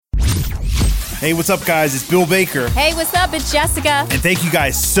Hey, what's up, guys? It's Bill Baker. Hey, what's up? It's Jessica. And thank you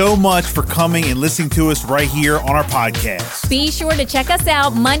guys so much for coming and listening to us right here on our podcast. Be sure to check us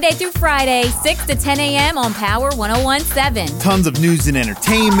out Monday through Friday, 6 to 10 a.m. on Power 101.7. Tons of news and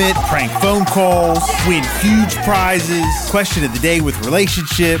entertainment, prank phone calls, win huge prizes, question of the day with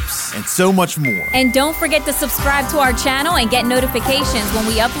relationships, and so much more. And don't forget to subscribe to our channel and get notifications when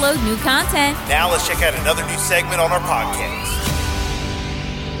we upload new content. Now let's check out another new segment on our podcast.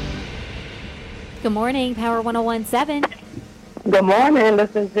 Good morning, Power 101.7. Good morning.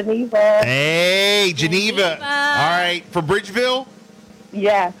 This is Geneva. Hey, Geneva. Geneva. All right, from Bridgeville?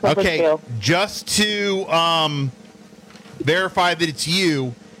 Yes. Okay, just to verify that it's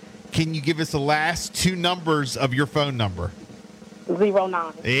you, can you give us the last two numbers of your phone number?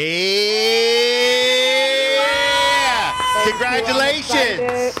 09. Yeah!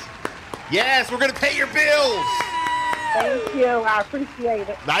 Congratulations! Yes, we're going to pay your bills. Thank you. I appreciate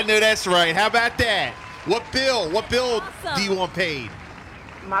it. I know that's right. How about that? What bill? What bill do you want paid?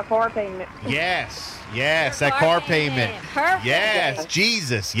 My car payment. Yes, that car payment. Perfect. Yes,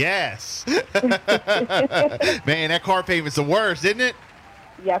 Jesus, yes. Man, that car payment's the worst, isn't it?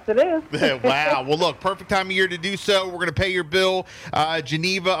 Yes, it is. Wow. Well, look, perfect time of year to do so. We're going to pay your bill,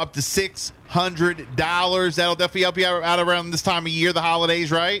 Geneva, up to $600. That'll definitely help you out around this time of year, the holidays,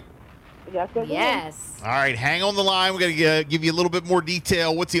 right? Yes, it is. Yes. All right, hang on the line. We're going to give you a little bit more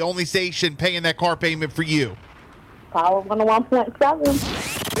detail. What's the only station paying that car payment for you? Power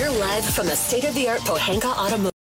 101.7. We're live from the state-of-the-art Pohanka Automotive.